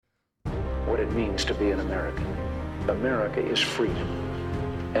what it means to be an American. America is freedom,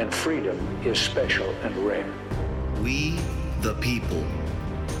 and freedom is special and rare. We, the people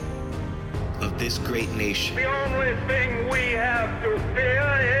of this great nation. The only thing we have to fear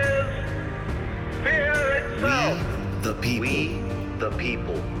is fear itself. We, the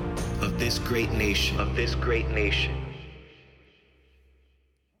people of this great nation.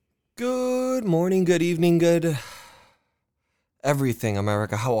 Good morning, good evening, good everything,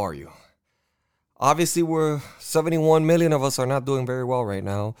 America. How are you? Obviously, 71 million of us are not doing very well right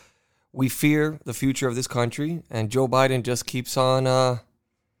now. We fear the future of this country, and Joe Biden just keeps on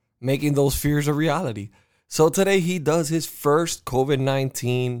making those fears a reality. So today he does his first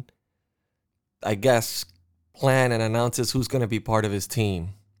COVID-19, plan and announces who's going to be part of his team.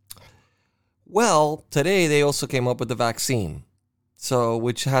 Well, today they also came up with the vaccine,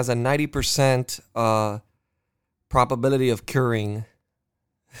 which has a 90% probability of curing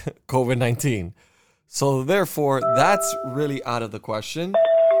COVID-19. So therefore, that's really out of the question.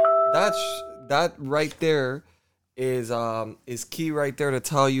 That right there is key right there to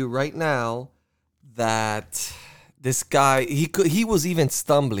tell you right now that this guy he was even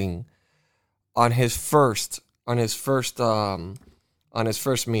stumbling on his first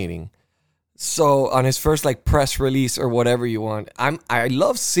meeting. So on his first press release or whatever you want. I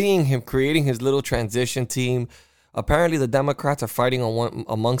love seeing him creating his little transition team. Apparently the Democrats are fighting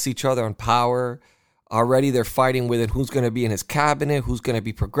amongst each other on power. Already they're fighting with it. Who's going to be in his cabinet? Who's going to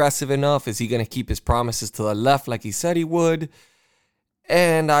be progressive enough? Is he going to keep his promises to the left like he said he would?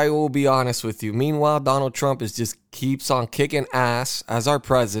 And I will be honest with you. Meanwhile, Donald Trump just keeps on kicking ass as our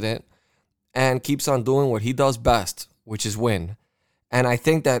president and keeps on doing what he does best, which is win. And I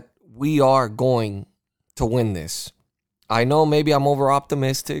think that we are going to win this. I know maybe I'm over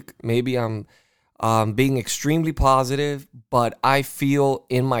optimistic. Maybe I'm being extremely positive, but I feel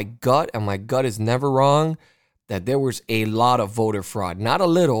in my gut, and my gut is never wrong, that there was a lot of voter fraud. Not a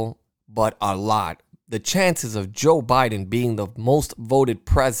little, but a lot. The chances of Joe Biden being the most voted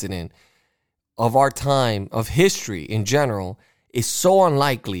president of our time, of history in general, is so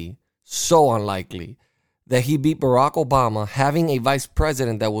unlikely, that he beat Barack Obama, having a vice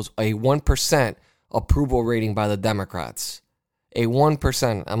president that was a 1% approval rating by the Democrats. A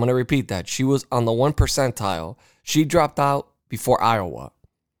 1%. I'm going to repeat that. She was on the 1 percentile. She dropped out before Iowa.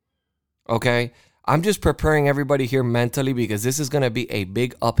 Okay? I'm just preparing everybody here mentally because this is going to be a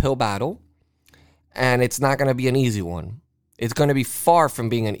big uphill battle. And it's not going to be an easy one. It's going to be far from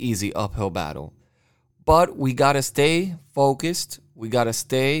being an easy uphill battle. But we got to stay focused. We got to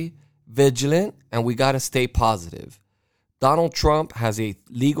stay vigilant. And we got to stay positive. Donald Trump has a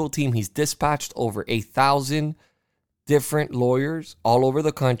legal team. He's dispatched over 1,000 different lawyers all over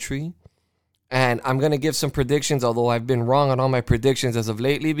the country. And I'm going to give some predictions, although I've been wrong on all my predictions as of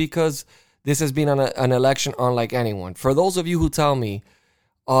lately because this has been an election unlike anyone. For those of you who tell me,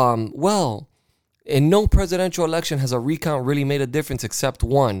 in no presidential election has a recount really made a difference except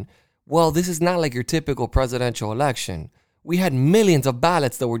one. Well, this is not like your typical presidential election. We had millions of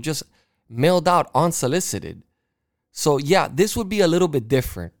ballots that were just mailed out unsolicited. So yeah, this would be a little bit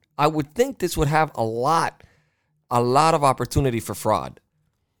different. I would think this would have a lot of opportunity for fraud.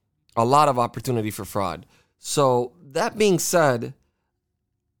 So that being said,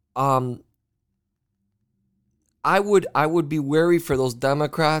 I would be wary for those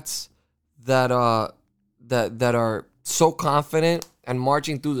Democrats that are so confident and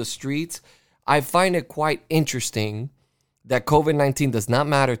marching through the streets. I find it quite interesting that COVID-19 does not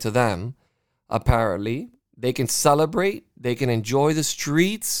matter to them. Apparently, they can celebrate, they can enjoy the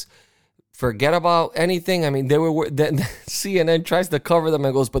streets. Forget about anything. I mean, CNN tries to cover them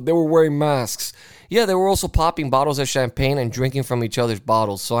and goes, but they were wearing masks. Yeah, they were also popping bottles of champagne and drinking from each other's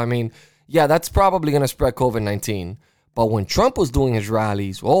bottles. So, I mean, yeah, that's probably going to spread COVID-19. But when Trump was doing his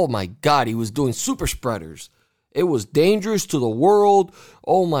rallies, oh my God, he was doing super spreaders. It was dangerous to the world.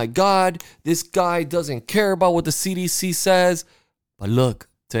 Oh my God, this guy doesn't care about what the CDC says. But look,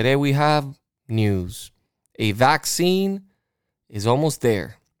 today we have news. A vaccine is almost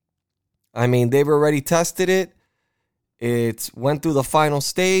there. I mean, they've already tested it. It went through the final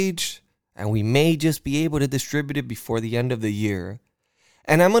stage, and we may just be able to distribute it before the end of the year.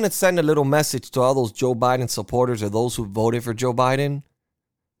 And I'm going to send a little message to all those Joe Biden supporters or those who voted for Joe Biden.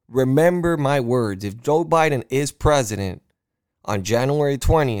 Remember my words. If Joe Biden is president on January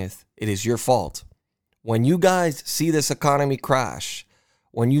 20th, it is your fault. When you guys see this economy crash,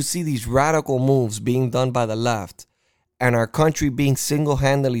 when you see these radical moves being done by the left, and our country being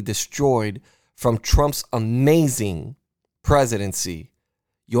single-handedly destroyed from Trump's amazing presidency,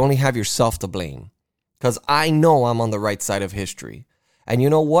 you only have yourself to blame. Because I know I'm on the right side of history. And you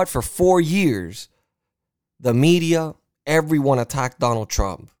know what? For 4 years, the media, everyone attacked Donald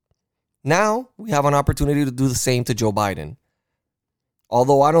Trump. Now we have an opportunity to do the same to Joe Biden.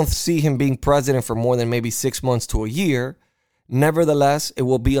 Although I don't see him being president for more than maybe 6 months to a year, nevertheless, it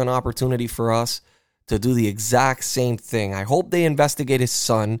will be an opportunity for us to do the exact same thing. I hope they investigate his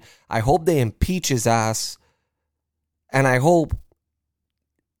son. I hope they impeach his ass. And I hope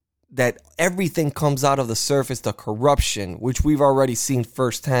that everything comes out of the surface, the corruption, which we've already seen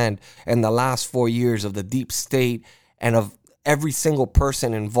firsthand in the last 4 years of the deep state and of every single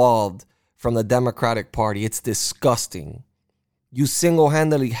person involved from the Democratic Party. It's disgusting. You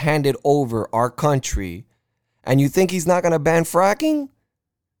single-handedly handed over our country, and you think he's not going to ban fracking?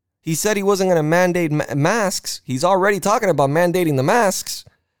 He said he wasn't going to mandate masks. He's already talking about mandating the masks.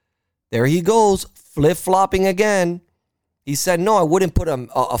 There he goes, flip-flopping again. He said, no, I wouldn't put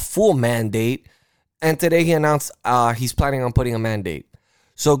a full mandate. And today he announced he's planning on putting a mandate.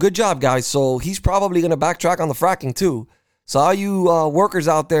 So good job, guys. So he's probably going to backtrack on the fracking too. So all you workers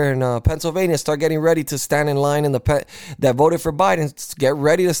out there in Pennsylvania, start getting ready to stand in line in that voted for Biden. Get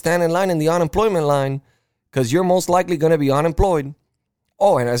ready to stand in line in the unemployment line because you're most likely going to be unemployed.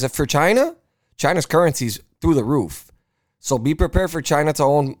 Oh, and as for China, China's currency's through the roof. So be prepared for China to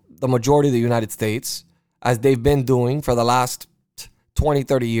own the majority of the United States, as they've been doing for the last 20,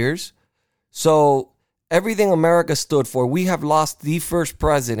 30 years. So everything America stood for, we have lost the first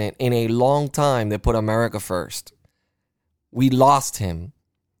president in a long time that put America first. We lost him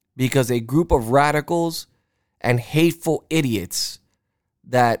because a group of radicals and hateful idiots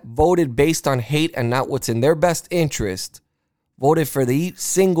that voted based on hate and not what's in their best interest voted for the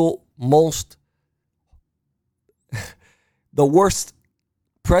single most, the worst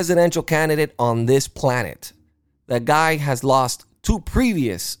presidential candidate on this planet. The guy has lost 2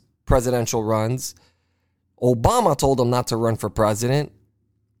 previous presidential runs. Obama told him not to run for president.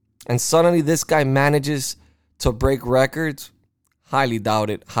 And suddenly this guy manages to break records. Highly doubt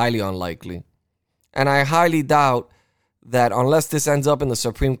it. Highly unlikely. And I highly doubt that unless this ends up in the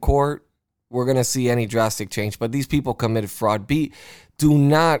Supreme Court, we're going to see any drastic change. But these people committed fraud. Do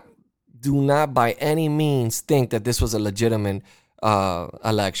not by any means think that this was a legitimate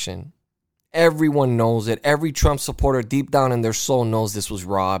election. Everyone knows it. Every Trump supporter deep down in their soul knows this was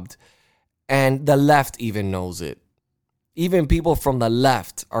robbed. And the left even knows it. Even people from the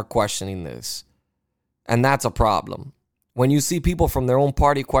left are questioning this. And that's a problem. When you see people from their own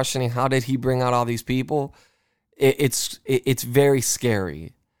party questioning how did he bring out all these people, it's very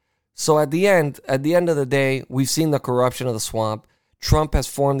scary. So at the end of the day, we've seen the corruption of the swamp. Trump has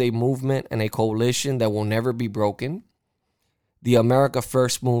formed a movement and a coalition that will never be broken. The America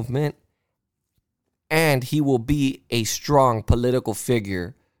First movement, and he will be a strong political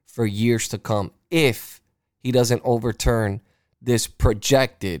figure for years to come if he doesn't overturn this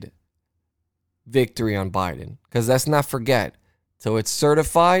projected victory on Biden. Because let's not forget, till it's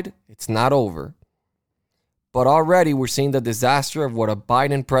certified, it's not over. But already we're seeing the disaster of what a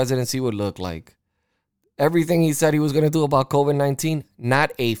Biden presidency would look like. Everything he said he was going to do about COVID-19,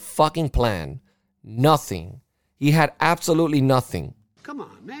 not a fucking plan. Nothing. He had absolutely nothing. Come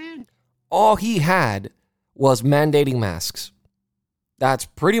on, man. All he had was mandating masks. That's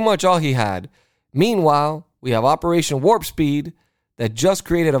pretty much all he had. Meanwhile, we have Operation Warp Speed that just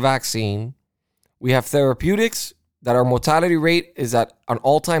created a vaccine. We have therapeutics that our mortality rate is at an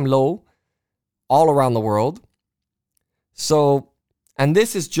all-time low all around the world. So, and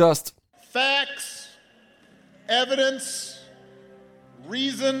this is just facts, evidence,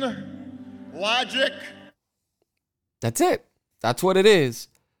 reason, logic. That's it. That's what it is.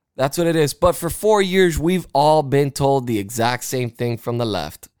 That's what it is. But for 4 years, we've all been told the exact same thing from the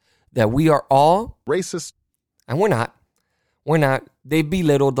left, that we are all racist. And we're not. We're not. They've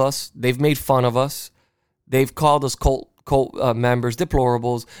belittled us. They've made fun of us. They've called us cult members,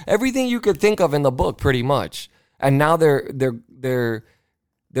 deplorables, everything you could think of in the book, pretty much. And now they're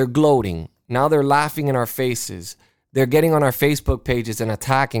gloating. Now they're laughing in our faces. They're getting on our Facebook pages and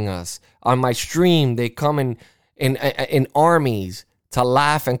attacking us. On my stream, they come in armies to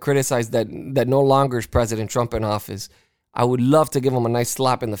laugh and criticize that no longer is President Trump in office. I would love to give them a nice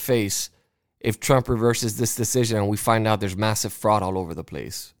slap in the face if Trump reverses this decision and we find out there's massive fraud all over the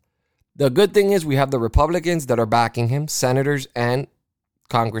place. The good thing is we have the Republicans that are backing him, senators and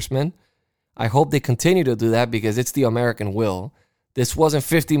congressmen. I hope they continue to do that because it's the American will. This wasn't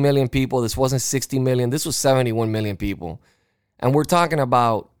 50 million people. This wasn't 60 million. This was 71 million people. And we're talking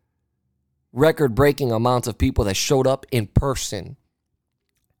about record-breaking amounts of people that showed up in person,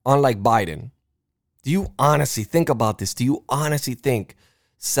 unlike Biden. Do you honestly think about this? Do you honestly think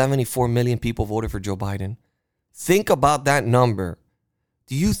 74 million people voted for Joe Biden? Think about that number.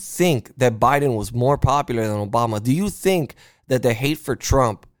 Do you think that Biden was more popular than Obama? Do you think that the hate for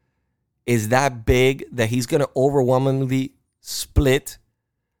Trump is that big that he's going to overwhelmingly split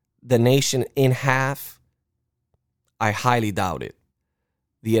the nation in half? I highly doubt it.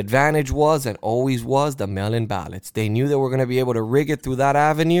 The advantage was and always was the mail-in ballots. They knew they were going to be able to rig it through that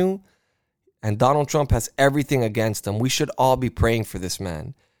avenue, and Donald Trump has everything against him. We should all be praying for this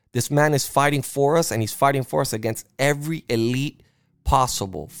man. This man is fighting for us, and he's fighting for us against every elite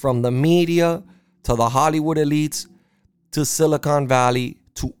possible, from the media to the Hollywood elites to Silicon Valley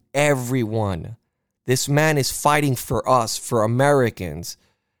to everyone. This man is fighting for us, for Americans.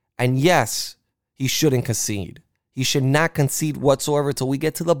 And yes, he shouldn't concede. He should not concede whatsoever till we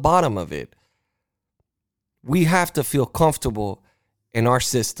get to the bottom of it. We have to feel comfortable in our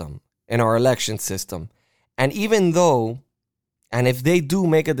system, in our election system. And even though, and if they do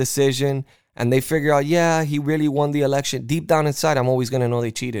make a decision and they figure out, yeah, he really won the election, deep down inside, I'm always going to know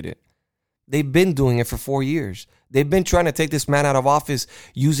they cheated it. They've been doing it for 4 years. They've been trying to take this man out of office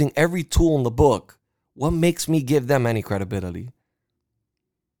using every tool in the book. What makes me give them any credibility?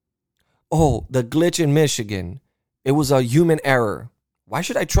 Oh, the glitch in Michigan. It was a human error. Why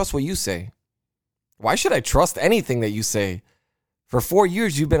should I trust what you say? Why should I trust anything that you say? For 4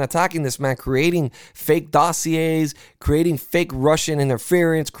 years, you've been attacking this man, creating fake dossiers, creating fake Russian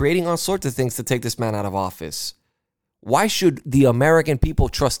interference, creating all sorts of things to take this man out of office. Why should the American people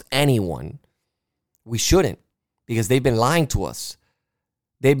trust anyone? We shouldn't, because they've been lying to us.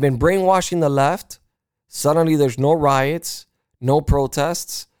 They've been brainwashing the left. Suddenly there's no riots, no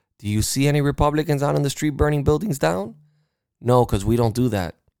protests. Do you see any Republicans out in the street burning buildings down? No, because we don't do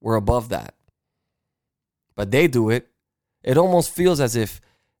that. We're above that. But they do it. It almost feels as if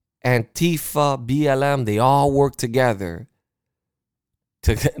Antifa, BLM, they all work together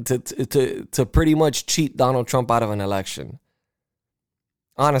to pretty much cheat Donald Trump out of an election.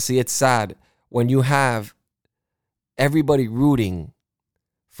 Honestly, it's sad when you have everybody rooting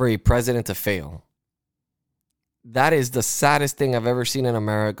for a president to fail. That is the saddest thing I've ever seen in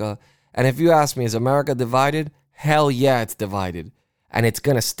America. And if you ask me, is America divided? Hell yeah, it's divided. And it's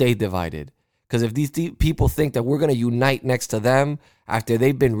going to stay divided. Because if these people think that we're going to unite next to them after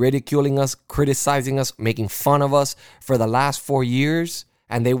they've been ridiculing us, criticizing us, making fun of us for the last 4 years,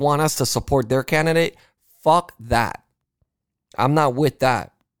 and they want us to support their candidate, fuck that. I'm not with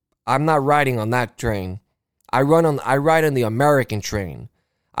that. I'm not riding on that train. I ride on the American train.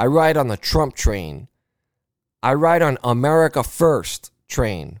 I ride on the Trump train. I ride on America First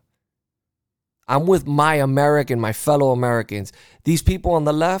train. I'm with my fellow Americans. These people on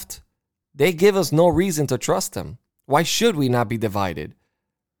the left, they give us no reason to trust them. Why should we not be divided?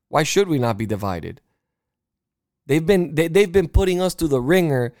 Why should we not be divided? They've been putting us through the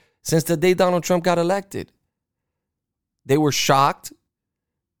ringer since the day Donald Trump got elected. They were shocked,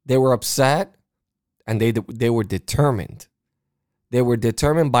 they were upset, and they were determined. They were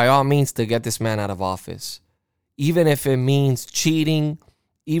determined by all means to get this man out of office. Even if it means cheating,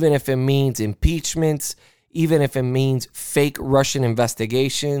 even if it means impeachments, even if it means fake Russian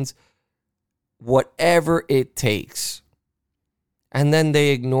investigations, whatever it takes. And then they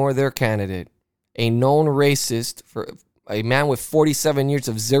ignore their candidate, a known racist, for a man with 47 years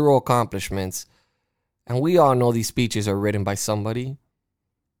of zero accomplishments. And we all know these speeches are written by somebody.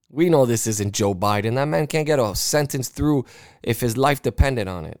 We know this isn't Joe Biden. That man can't get a sentence through if his life depended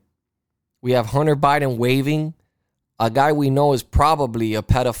on it. We have Hunter Biden waving, a guy we know is probably a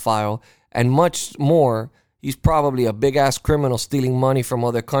pedophile, and much more, he's probably a big-ass criminal stealing money from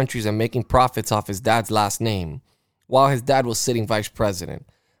other countries and making profits off his dad's last name while his dad was sitting vice president.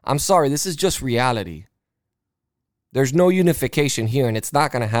 I'm sorry, this is just reality. There's no unification here, and it's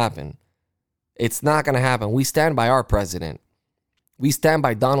not going to happen. It's not going to happen. We stand by our president. We stand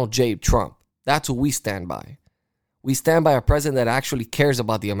by Donald J. Trump. That's who we stand by. We stand by a president that actually cares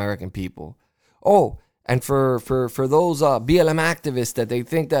about the American people. Oh, and for those BLM activists that they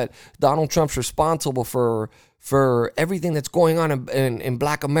think that Donald Trump's responsible for everything that's going on in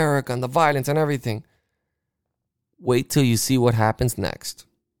Black America and the violence and everything, wait till you see what happens next.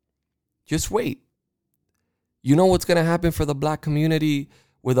 Just wait. You know what's going to happen for the Black community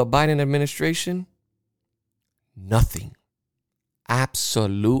with a Biden administration? Nothing.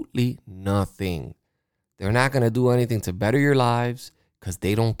 Absolutely nothing. They're not going to do anything to better your lives because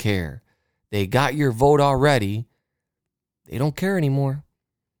they don't care. They got your vote already. They don't care anymore.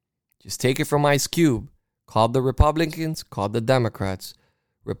 Just take it from Ice Cube. Called the Republicans, called the Democrats.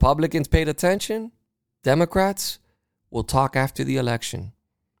 Republicans paid attention. Democrats will talk after the election.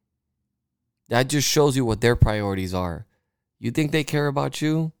 That just shows you what their priorities are. You think they care about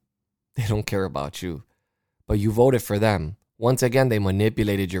you? They don't care about you. But you voted for them. Once again, they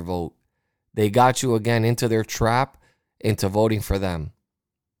manipulated your vote. They got you again into their trap, into voting for them.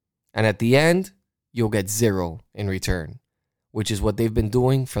 And at the end, you'll get zero in return, which is what they've been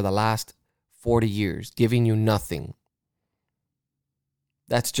doing for the last 40 years, giving you nothing.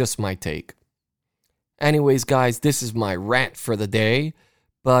 That's just my take. Anyways, guys, this is my rant for the day.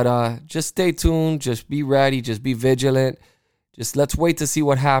 But just stay tuned. Just be ready. Just be vigilant. Just let's wait to see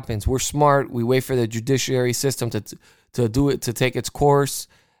what happens. We're smart. We wait for the judiciary system to do it, to take its course.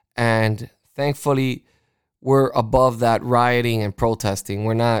 And thankfully, we're above that rioting and protesting.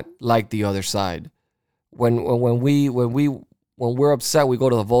 We're not like the other side. When we're upset, we go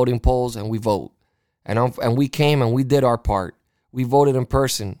to the voting polls and we vote. And we came and we did our part. We voted in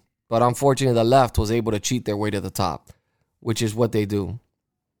person. But unfortunately, the left was able to cheat their way to the top, which is what they do.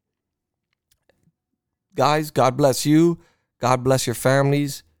 Guys, God bless you. God bless your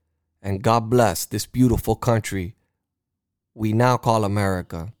families. And God bless this beautiful country we now call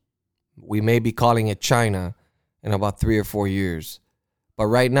America. We may be calling it China in about 3 or 4 years. But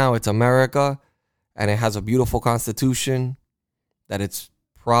right now it's America, and it has a beautiful constitution that it's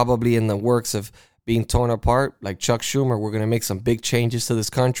probably in the works of being torn apart. Like Chuck Schumer, we're going to make some big changes to this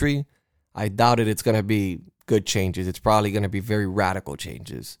country. I doubt it's going to be good changes. It's probably going to be very radical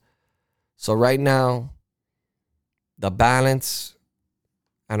changes. So right now, the balance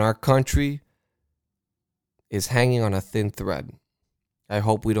and our country is hanging on a thin thread. I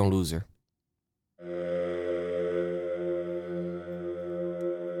hope we don't lose her.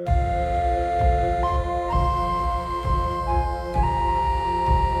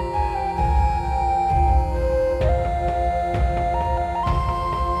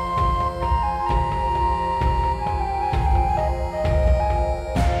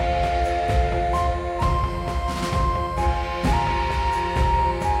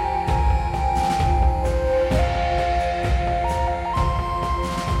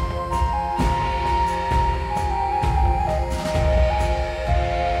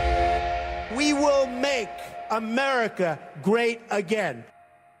 We will make America great again.